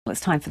It's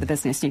time for the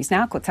business news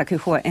now. Ko taku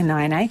hoa e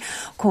Nāianei,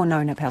 ko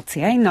Nona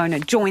Pelletier. Nona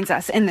joins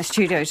us in the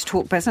studio to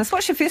talk business.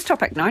 What's your first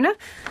topic, Nona?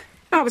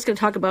 I was going to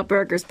talk about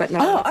burgers, but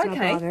no, let's not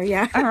bother.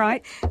 Yeah. All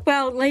right.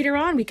 Well, later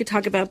on we could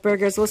talk about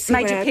burgers. We'll see.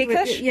 Major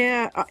Keyfish?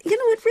 Yeah.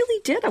 It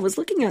really did. I was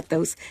looking at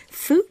those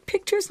food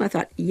pictures and I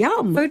thought,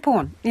 yum. Food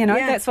porn.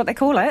 That's what they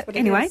call it.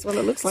 Anyway. Well,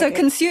 it looks like so it.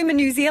 Consumer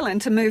New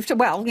Zealand to move to,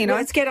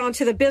 Let's get on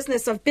to the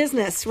business of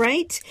business,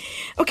 right?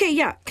 Okay,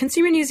 yeah.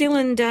 Consumer New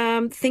Zealand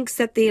thinks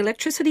that the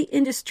electricity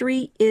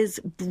industry is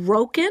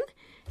broken.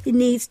 It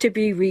needs to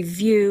be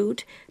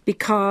reviewed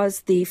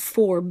because the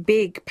four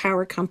big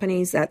power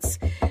companies, that's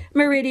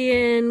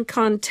Meridian,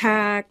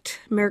 Contact,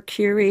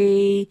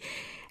 Mercury,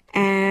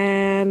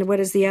 and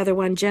what is the other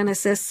one,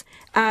 Genesis,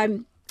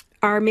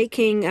 are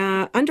making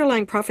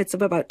underlying profits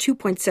of about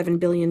 $2.7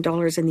 billion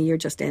in the year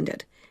just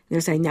ended. And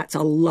they're saying that's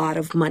a lot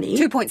of money.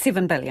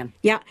 $2.7 billion.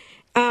 Yeah.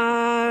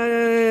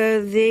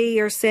 They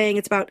are saying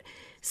it's about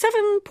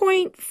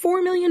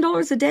 $7.4 million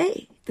a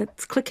day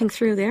that's clicking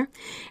through there.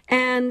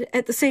 And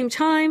at the same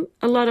time,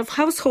 a lot of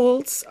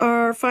households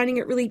are finding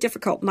it really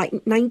difficult.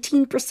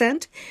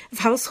 19% of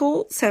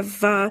households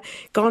have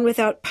gone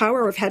without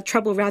power or have had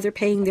trouble rather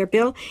paying their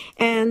bill.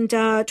 And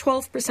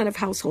 12% of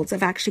households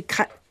have actually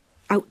cut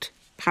out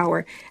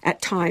power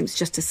at times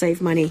just to save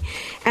money.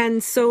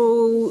 And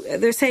so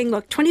they're saying,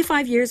 look,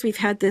 25 years we've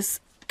had this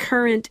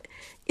current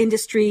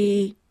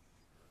industry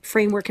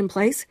framework in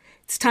place.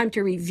 It's time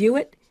to review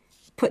it,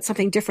 put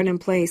something different in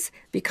place,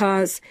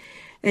 because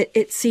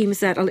it seems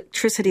that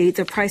electricity,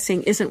 the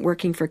pricing isn't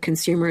working for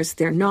consumers.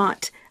 They're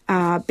not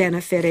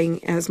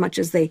benefiting as much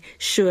as they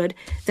should,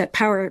 that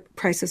power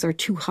prices are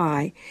too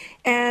high,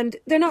 and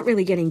they're not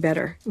really getting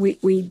better.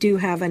 We do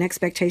have an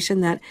expectation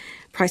that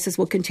prices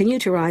will continue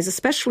to rise,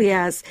 especially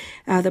as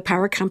the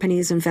power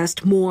companies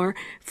invest more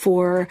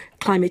for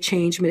climate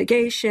change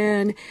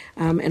mitigation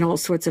and all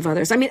sorts of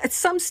others. I mean, at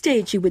some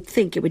stage you would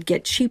think it would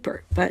get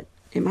cheaper, but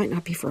it might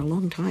not be for a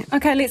long time.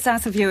 Okay, let's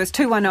ask the viewers.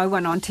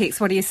 2101 on text.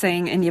 What are you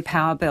seeing in your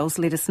power bills?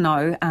 Let us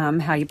know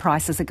how your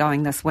prices are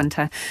going this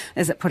winter.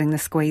 Is it putting the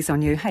squeeze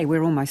on you? Hey,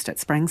 we're almost at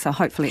spring, so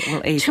hopefully it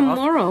will ease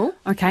tomorrow. Off.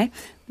 Okay.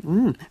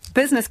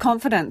 Business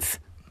confidence.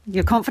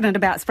 You're confident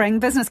about spring.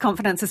 Business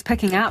confidence is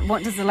picking up.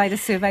 What does the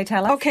latest survey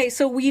tell us? Okay,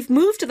 so we've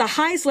moved to the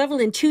highest level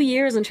in 2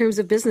 years in terms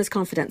of business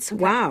confidence.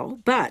 Okay. Wow.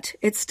 But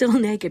it's still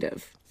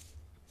negative.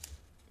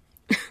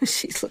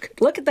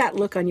 Look at that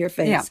look on your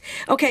face. Yeah.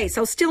 Okay,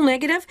 so still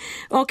negative.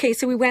 Okay,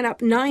 so we went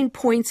up 9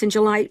 points in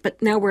July,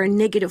 but now we're a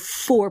negative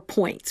 4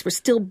 points. We're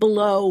still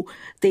below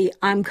the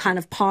I'm kind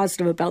of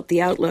positive about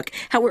the outlook.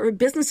 However,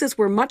 businesses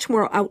were much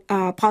more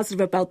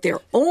positive about their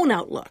own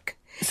outlook.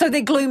 So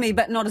they're gloomy,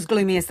 but not as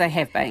gloomy as they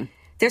have been.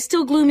 They're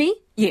still gloomy.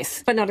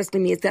 Yes. But not as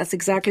gloomy as that's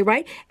exactly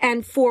right.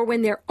 And for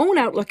when their own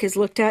outlook is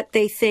looked at,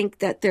 they think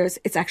that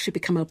it's actually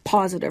become a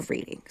positive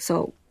reading.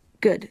 So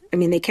good. I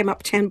mean, they came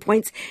up 10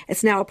 points.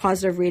 It's now a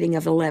positive reading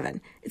of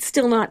 11. It's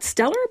still not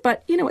stellar,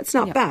 but, it's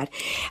not bad.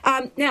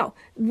 Now,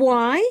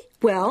 why?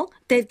 Well,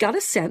 they've got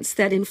a sense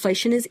that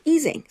inflation is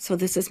easing. So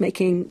this is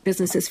making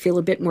businesses feel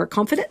a bit more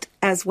confident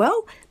as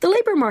well. The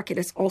labor market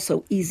is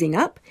also easing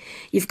up.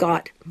 You've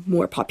got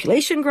more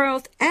population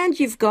growth, and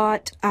you've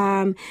got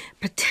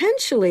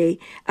potentially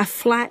a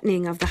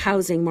flattening of the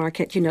housing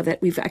market, that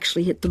we've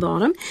actually hit the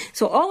bottom.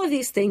 So all of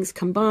these things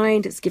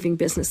combined is giving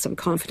business some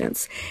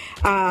confidence.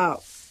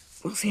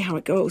 We'll see how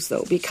it goes,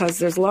 though, because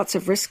there's lots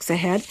of risks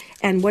ahead.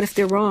 And what if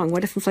they're wrong?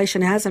 What if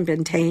inflation hasn't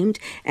been tamed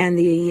and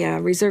the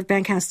Reserve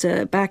Bank has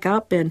to back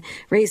up and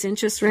raise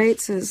interest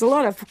rates? There's a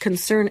lot of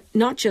concern,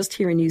 not just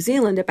here in New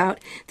Zealand, about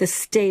the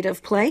state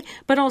of play,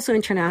 but also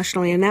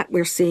internationally. And that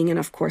we're seeing in,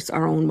 of course,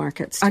 our own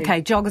markets, too.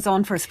 Okay, joggers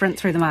on for a sprint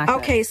through the market.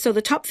 Okay, so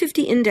the top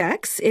 50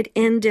 index, it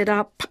ended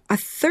up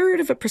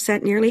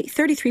 1/3% nearly,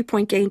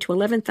 33-point gain to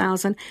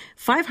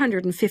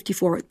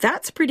 11,554.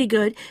 That's pretty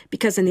good,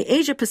 because in the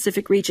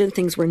Asia-Pacific region,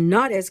 things were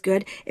not as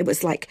good. It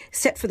was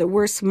set for the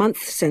worst month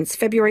since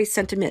February.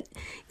 Sentiment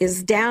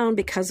is down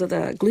because of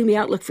the gloomy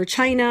outlook for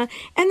China.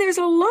 And there's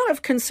a lot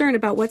of concern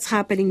about what's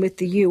happening with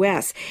the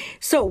U.S.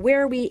 So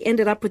where we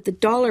ended up with the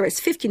dollar is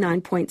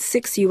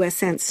 59.6 U.S.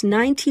 cents,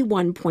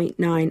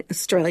 91.9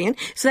 Australian.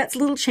 So that's a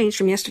little change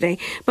from yesterday.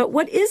 But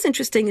what is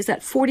interesting is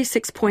that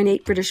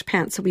 46.8 British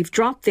pence. So we've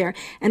dropped there.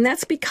 And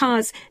that's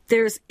because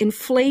there's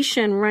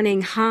inflation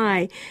running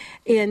high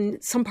in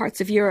some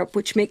parts of Europe,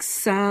 which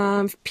makes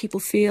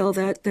people feel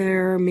that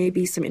there may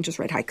be some interest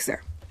rate hikes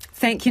there.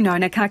 Thank you,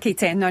 Nona. Ka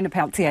kite, Nona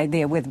Pelletier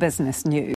there with Business News.